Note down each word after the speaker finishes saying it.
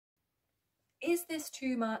Is this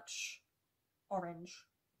too much orange?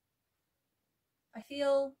 I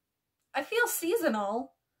feel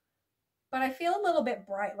seasonal, but I feel a little bit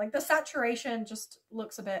bright. Like the saturation just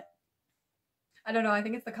looks a bit, I don't know, I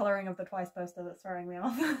think it's the colouring of the Twice poster that's throwing me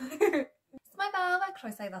off.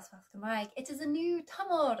 Dosbarth Cymraeg. It is a new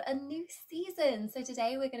tymor, a new season. So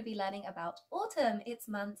today we're going to be learning about autumn, its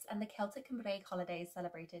months, and the Celtic Cymraeg holidays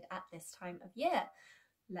celebrated at this time of year.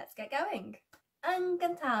 Let's get going. Yn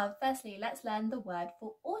gyntaf, firstly, let's learn the word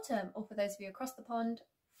for autumn, or for those of you across the pond,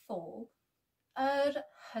 fall.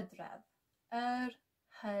 Hydref. Hydref.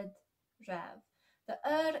 The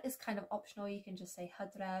is kind of optional, you can just say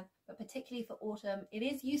Hydref, but particularly for autumn, it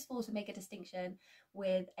is useful to make a distinction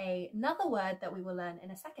with another word that we will learn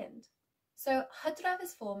in a second. So Hydref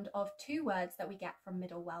is formed of two words that we get from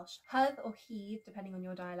Middle Welsh. Hydd or hyd, depending on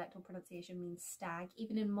your dialect or pronunciation, means stag.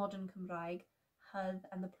 Even in modern Cymraeg, hydd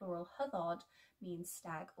and the plural hyddod means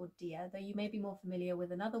stag or deer, though you may be more familiar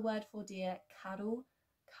with another word for deer, carw,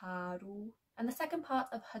 carw. And the second part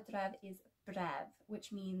of Hydref is bref,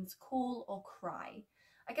 which means call or cry.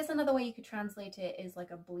 I guess another way you could translate it is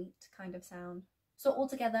like a bleat kind of sound. So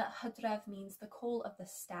altogether, Hydref means the call of the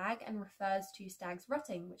stag and refers to stags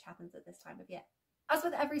rutting, which happens at this time of year. As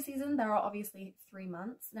with every season, there are obviously 3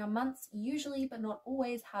 months. Now months usually, but not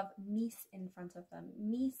always, have mis in front of them.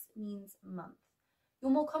 Mis means month.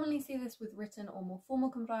 You'll more commonly see this with written or more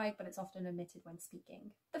formal Cymraeg, but it's often omitted when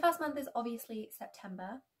speaking. The first month is obviously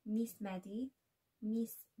September, mis Medi,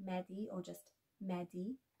 or just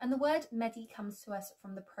Medi. And the word Medi comes to us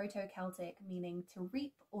from the Proto-Celtic, meaning to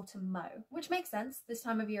reap or to mow, which makes sense. This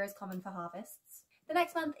time of year is common for harvests. The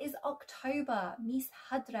next month is October, mis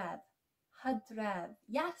Hydref. Hydref.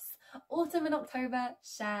 Yes, autumn and October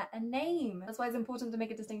share a name. That's why it's important to make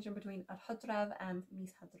a distinction between Hydref and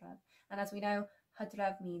mis Hydref. And as we know,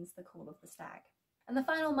 Hydref means the call of the stag. And the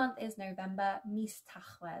final month is November, mis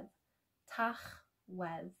Tachwedd.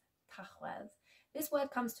 Tachwedd. Tachwedd. This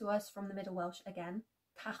word comes to us from the Middle Welsh again,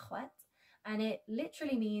 tachwedd, and it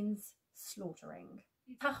literally means slaughtering.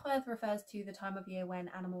 Tachwedd refers to the time of year when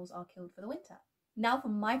animals are killed for the winter. Now for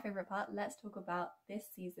my favourite part, let's talk about this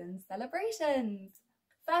season's celebrations.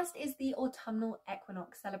 First is the autumnal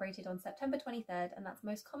equinox, celebrated on September 23rd, and that's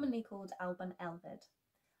most commonly called Alban Elfed.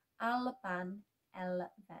 Alban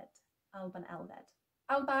Elfed. Alban Elfed.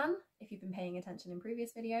 Alban, if you've been paying attention in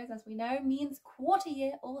previous videos, as we know, means quarter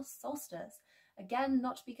year or solstice. Again,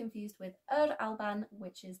 not to be confused with Alban,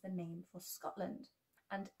 which is the name for Scotland.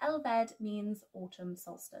 And Elfed means autumn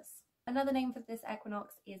solstice. Another name for this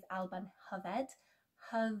equinox is Alban Hyfed.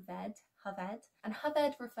 And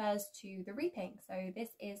Hyfed refers to the reaping. So this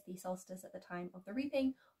is the solstice at the time of the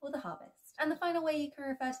reaping or the harvest. And the final way you can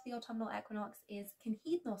refer to the autumnal equinox is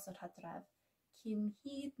Cynhydnos o'r Hydref.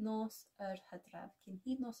 Cynhydnos o'r Hydref.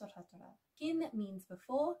 Cynhydnos o'r Hydref. Cyn means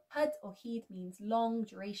before, hyd or hyd means long,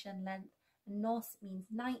 duration, length, and nos means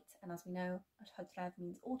night, and as we know, o'r Hydref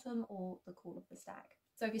means autumn or the call of the stag.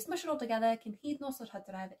 So if you smush it all together, Cynhydnos o'r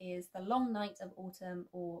Hydref is the long night of autumn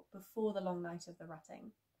or before the long night of the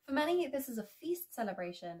rutting. For many, this is a feast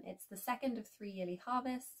celebration. It's the second of 3 yearly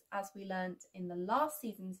harvests. As we learnt in the last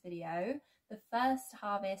season's video, the first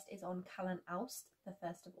harvest is on Calan Awst, the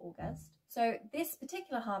 1st of August. So this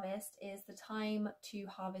particular harvest is the time to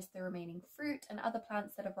harvest the remaining fruit and other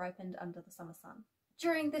plants that have ripened under the summer sun.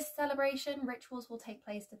 During this celebration, rituals will take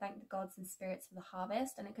place to thank the gods and spirits for the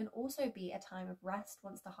harvest, and it can also be a time of rest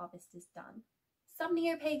once the harvest is done. Some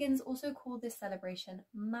neo-pagans also call this celebration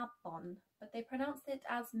Mabon, but they pronounce it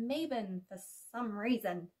as Mabon for some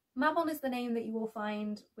reason. Mabon is the name that you will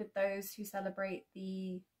find with those who celebrate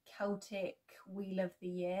the Celtic Wheel of the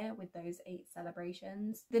Year with those 8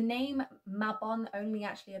 celebrations. The name Mabon only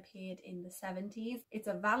actually appeared in the 70s. It's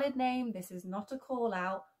a valid name, this is not a call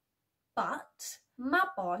out, but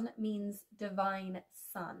Mabon means divine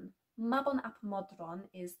son. Mabon ap Modron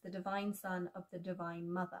is the divine son of the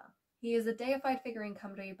divine mother. He is a deified figure in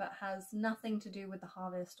Cymru but has nothing to do with the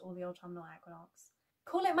harvest or the autumnal equinox.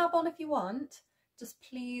 Call it Mabon if you want, just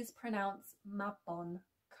please pronounce Mabon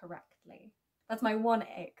correctly. That's my one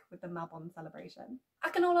ick with the Mabon celebration.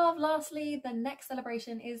 Ac yn olaf, lastly, the next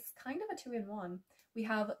celebration is kind of a 2-in-1. We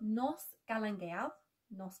have Nos Galan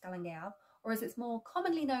Gaeaf, or as it's more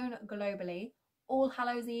commonly known globally, All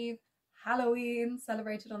Hallows Eve, Halloween,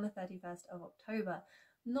 celebrated on the 31st of October.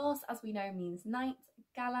 Nos, as we know, means night.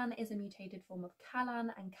 Galan is a mutated form of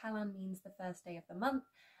Calan, and Calan means the first day of the month,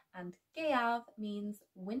 and Gaeaf means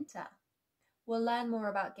winter. We'll learn more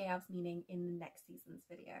about Gaeaf's meaning in the next season's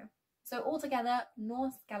video. So altogether,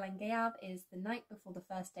 Nos Galan Gaeaf is the night before the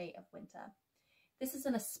first day of winter. This is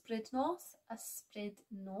an ysbryd nos. Ysbryd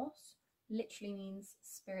nos literally means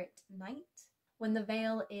spirit night. when the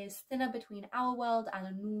veil is thinner between our world and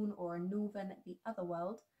a noon or a nuven, the other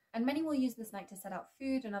world. And many will use this night to set out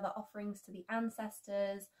food and other offerings to the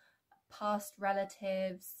ancestors, past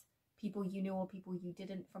relatives, people you knew or people you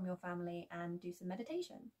didn't from your family, and do some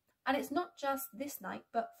meditation. And it's not just this night,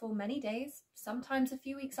 but for many days, sometimes a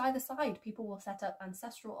few weeks either side, people will set up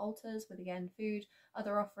ancestral altars with, again, food,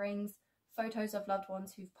 other offerings, photos of loved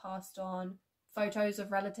ones who've passed on, photos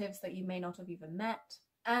of relatives that you may not have even met.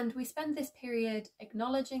 And we spend this period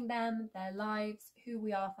acknowledging them, their lives, who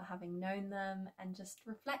we are for having known them, and just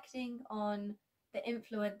reflecting on the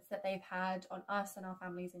influence that they've had on us and our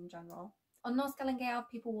families in general. On Nos Galan Gaeaf,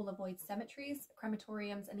 people will avoid cemeteries,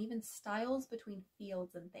 crematoriums, and even stiles between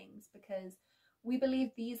fields and things, because we believe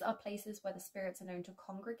these are places where the spirits are known to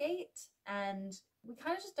congregate, and we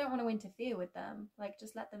kind of just don't want to interfere with them. Like,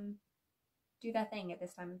 just let them do their thing at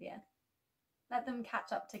this time of year. Let them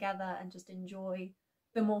catch up together and just enjoy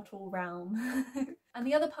the mortal realm. And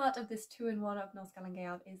the other part of this 2-in-1 of Nos Galan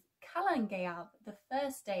Gaeaf is Calan Gaeaf, the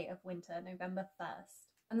first day of winter, November 1st.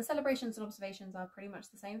 And the celebrations and observations are pretty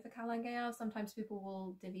much the same for Calan Gaeaf. Sometimes people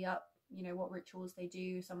will divvy up, you know, what rituals they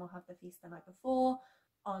do. Some will have the feast the night before.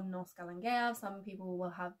 On Nos Galan Gaeaf, some people will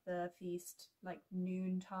have the feast like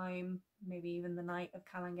noontime, maybe even the night of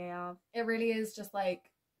Calan Gaeaf. It really is just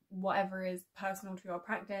like whatever is personal to your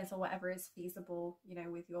practice or whatever is feasible, you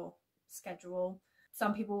know, with your schedule.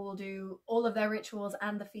 Some people will do all of their rituals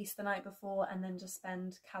and the feast the night before, and then just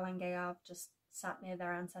spend Calan Gaeaf just sat near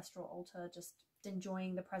their ancestral altar, just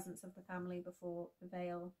enjoying the presence of the family before the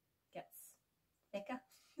veil gets thicker.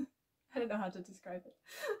 I don't know how to describe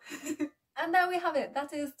it. And there we have it.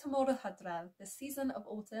 That is Tymor Hydref, the season of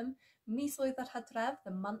autumn, Misoedd yr Hydref,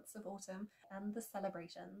 the months of autumn, and the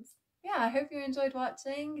celebrations. Yeah, I hope you enjoyed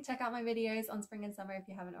watching. Check out my videos on spring and summer if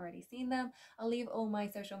you haven't already seen them. I'll leave all my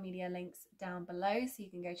social media links down below so you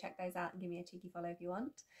can go check those out and give me a cheeky follow if you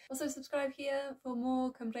want. Also subscribe here for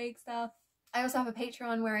more Cymraeg stuff. I also have a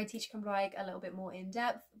Patreon where I teach Cymraeg a little bit more in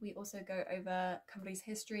depth. We also go over Cymru's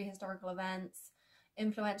history, historical events,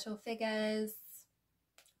 influential figures,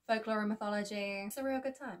 folklore and mythology. It's a real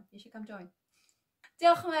good time. You should come join.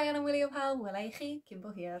 Diolch yn fawr am wylio pawb. Welai chi cyn bo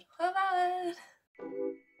hir. Hwyl fawr!